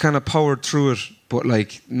 I kind of powered through it, but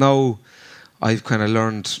like now, I've kind of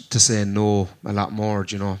learned to say no a lot more,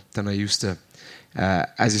 than I used to.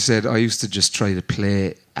 As you said, I used to just try to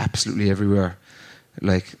play absolutely everywhere.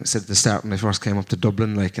 Like I said at the start when I first came up to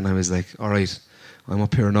Dublin, and I was like, all right, I'm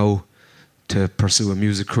up here now to pursue a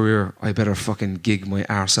music career. I better fucking gig my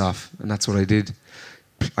arse off. And that's what I did.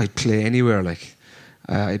 I'd play anywhere,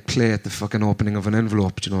 I'd play at the fucking opening of an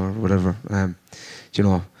envelope, or whatever.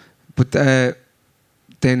 But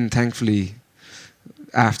then thankfully,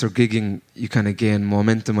 after gigging, you kind of gain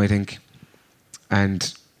momentum, I think.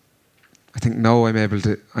 And I think now I'm able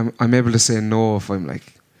to say no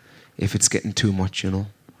if it's getting too much,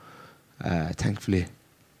 thankfully,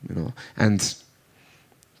 and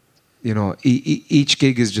each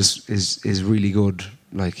gig is really good,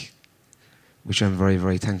 which I'm very,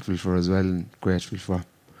 very thankful for as well and grateful for.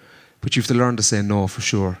 But you have to learn to say no for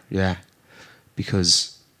sure, yeah,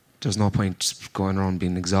 because there's no point going around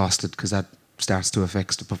being exhausted, because that starts to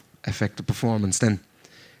affect the performance then,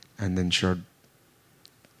 and then sure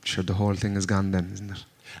the whole thing is gone then, isn't it?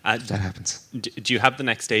 That happens. Do you have the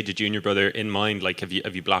next stage of Junior Brother in mind? Have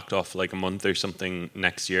you blocked off a month or something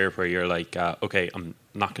next year where you're like, okay, I'm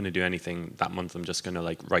not going to do anything that month. I'm just going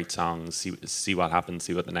to write songs, see what happens,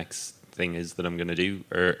 see what the next thing is that I'm going to do,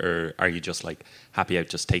 or are you just happy out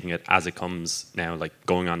just taking it as it comes now,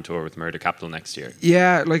 going on tour with Murder Capital next year?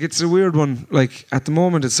 Yeah, it's a weird one. At the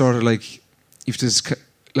moment, it's sort of you've to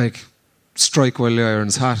strike while the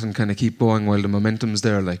iron's hot and kind of keep going while the momentum's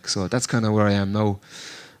there. So that's kind of where I am now.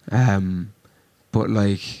 But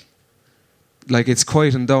it's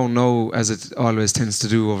quieting down now, as it always tends to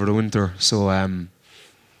do over the winter. So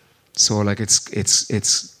it's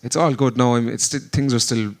all good now. Things are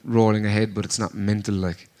still rolling ahead, but it's not mental.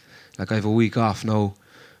 I have a week off now,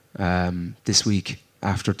 this week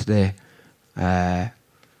after today.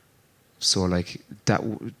 So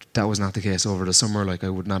that was not the case over the summer. I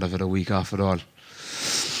would not have had a week off at all.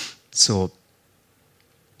 So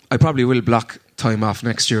I probably will block time off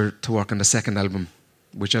next year to work on the second album,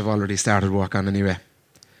 which I've already started work on anyway.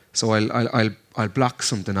 So I'll block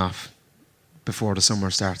something off before the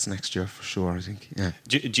summer starts next year for sure, I think. Yeah.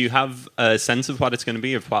 Do you have a sense of what it's going to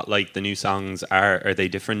be, of what the new songs are? Are they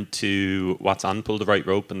different to what's on Pull the Right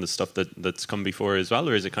Rope and the stuff that's come before as well,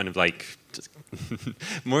 or is it kind of just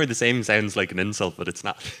more of the same? Sounds like an insult, but it's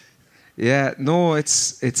not. Yeah, no,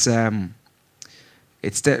 it's I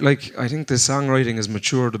think the songwriting has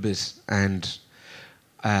matured a bit, and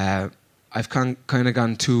I've kind of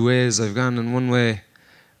gone two ways. I've gone in one way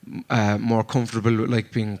more comfortable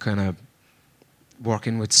with being kind of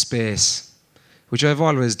working with space, which I've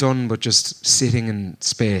always done, but just sitting in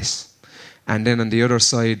space. And then on the other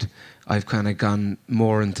side, I've kind of gone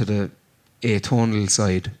more into the atonal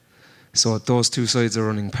side. So those two sides are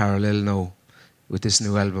running parallel now with this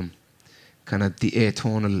new album. Kind of the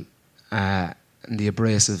atonal and the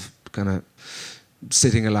abrasive kind of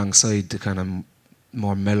sitting alongside the kind of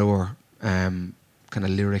more mellower, kind of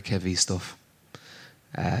lyric heavy stuff.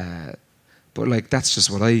 But that's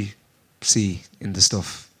just what I see in the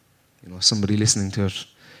stuff. Somebody listening to it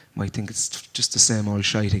might think it's just the same old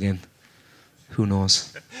shite again. Who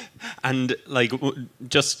knows? And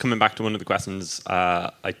just coming back to one of the questions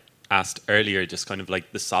I asked earlier, just kind of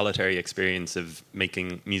the solitary experience of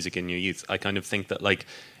making music in your youth. I kind of think that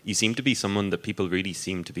you seem to be someone that people really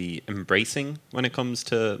seem to be embracing when it comes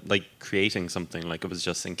to creating something. I was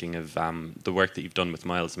just thinking of the work that you've done with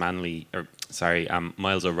Miles O'Reilly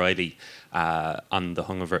on the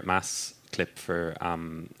Hungover at Mass clip for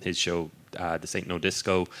his show This Ain't No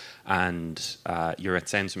Disco, and you're at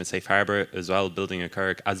Sounds from a Safe Harbour as well, building a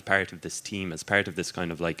Kirk as part of this team, as part of this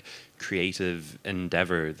kind of creative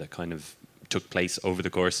endeavour that kind of took place over the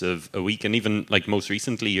course of a week. And even most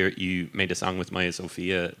recently you made a song with Maya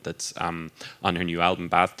Sophia that's on her new album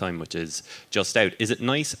Bath Time, which is just out. Is it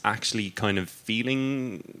nice actually kind of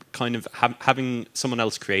feeling having someone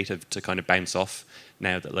else creative to kind of bounce off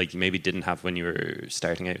now that you maybe didn't have when you were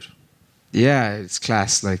starting out? Yeah, it's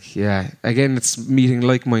class. Like, yeah. Again, it's meeting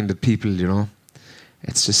like-minded people, you know.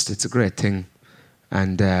 It's a great thing.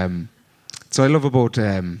 And so I love about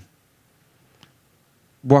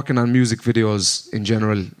working on music videos in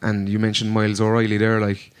general. And you mentioned Miles O'Reilly there.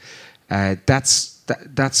 Like,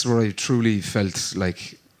 that's where I truly felt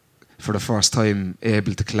like, for the first time,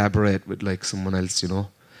 able to collaborate with like someone else, you know,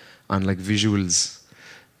 on like visuals.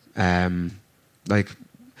 Like,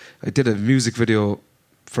 I did a music video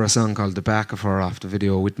for a song called "The Back of Her" off the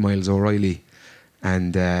video with Miles O'Reilly,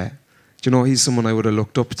 and you know, he's someone I would have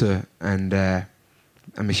looked up to, and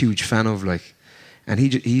I'm a huge fan of. Like, and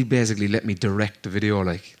he basically let me direct the video,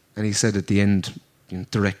 like, and he said at the end, you know,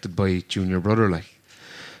 directed by Junior Brother, like.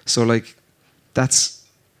 So like, that's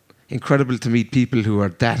incredible to meet people who are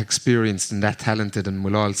that experienced and that talented, and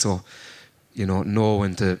will also, you know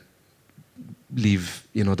when to leave,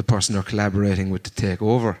 you know, the person they're collaborating with to take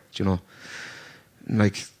over, you know.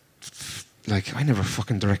 Like I never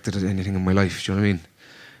fucking directed anything in my life, do you know what I mean?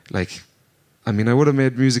 Like, I mean, I would have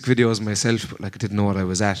made music videos myself, but like, I didn't know what I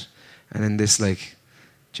was at. And then this, like,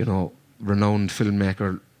 you know, renowned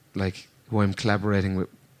filmmaker, like, who I'm collaborating with,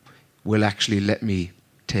 will actually let me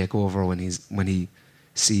take over when he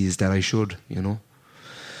sees that I should, you know.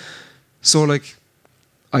 So like,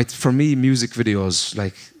 for me, music videos,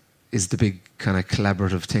 like, is the big kind of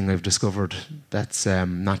collaborative thing I've discovered. That's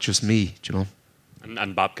not just me, you know.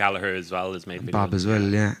 And Bob Gallagher as well is maybe. Bob as well,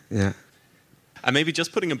 yeah. And maybe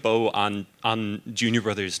just putting a bow on Junior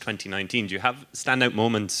Brothers 2019, do you have standout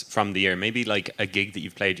moments from the year? Maybe like a gig that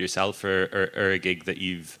you've played yourself or a gig that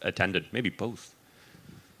you've attended? Maybe both.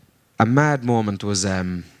 A mad moment was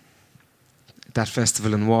that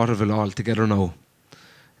festival in Waterville All Together Now.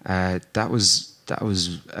 That was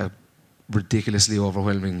a ridiculously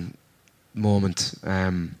overwhelming moment.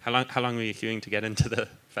 How long were you queuing to get into the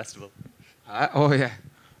festival? Oh yeah,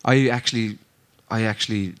 I actually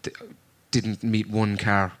didn't meet one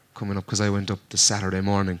car coming up because I went up the Saturday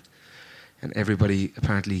morning, and everybody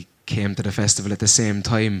apparently came to the festival at the same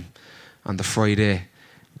time on the Friday,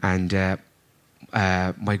 and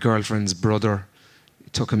my girlfriend's brother,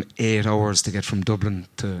 it took him 8 hours to get from Dublin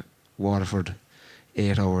to Waterford,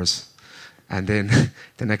 8 hours, and then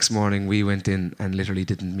the next morning we went in and literally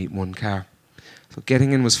didn't meet one car. So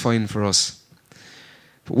getting in was fine for us,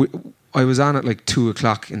 but I was on at like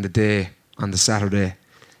 2:00 in the day on the Saturday,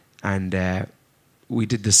 and we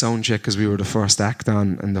did the sound check because we were the first act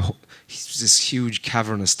on, and this huge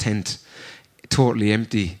cavernous tent, totally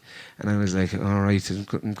empty, and I was like, all right, I'm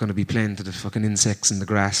going to be playing to the fucking insects in the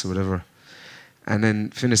grass or whatever, and then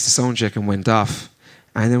finished the sound check and went off,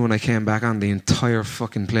 and then when I came back on, the entire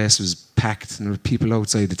fucking place was packed, and there were people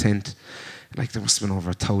outside the tent, like there must have been over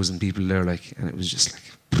 1,000 people there, like, and it was just like,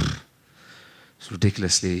 it's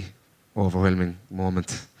ridiculously overwhelming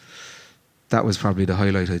moment. That was probably the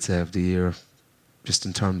highlight, I'd say, of the year, just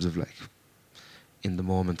in terms of like, in the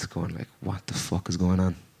moment, going like, what the fuck is going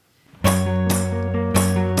on?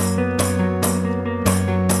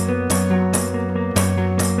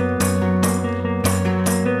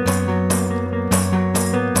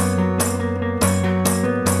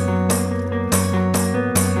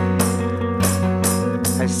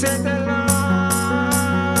 I sit alone,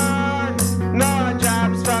 no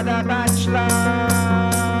jobs for the bachelor,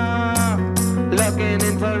 looking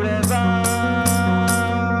into rivers,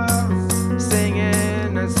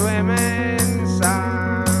 singing a swimming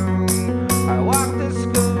song. I walk to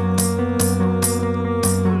school,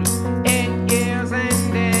 8 years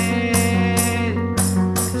ended,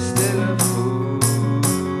 still a fool.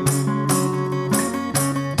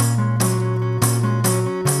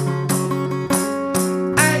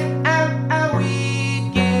 I am a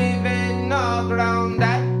weed giving no ground. I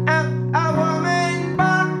am a woman,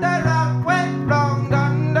 but the rock went wrong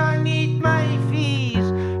underneath my feet.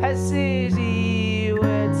 A city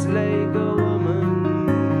wets like a woman.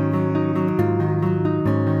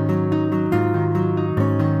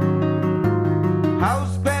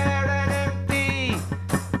 House bare and empty,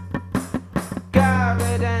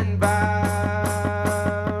 guarded and barred.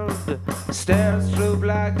 Stairs through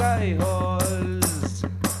black eye holes.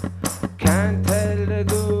 Can't tell the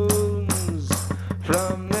goons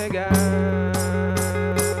from the gang.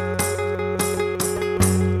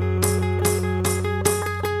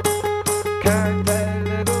 Can't tell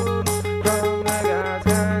the goons from the guys.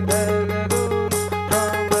 Can't tell the goons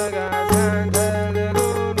from the guys. Can't tell the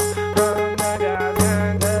goons from the guys. Can't tell the goons from the guys.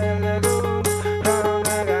 Can't tell the goons from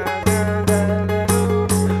the guys. Can't tell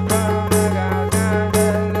the goons from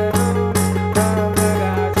the guys. Can't tell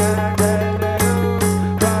the goons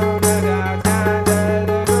from the guys. Can't tell the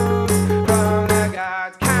goons from the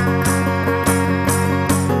guys. Can't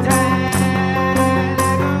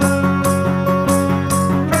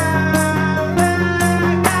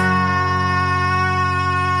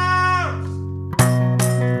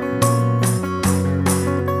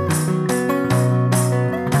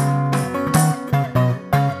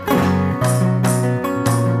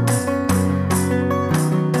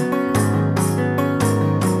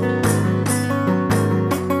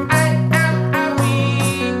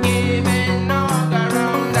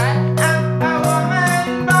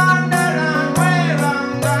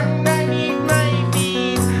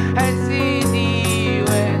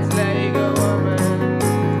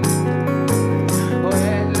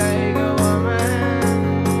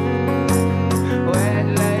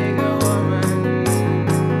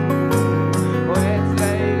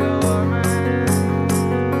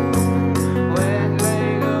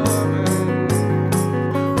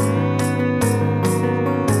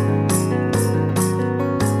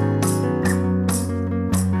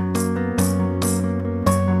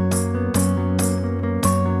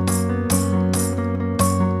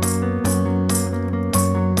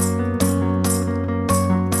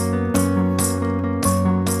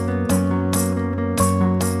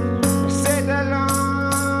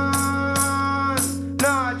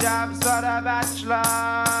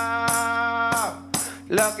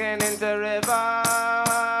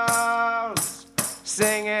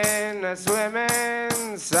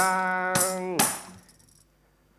song.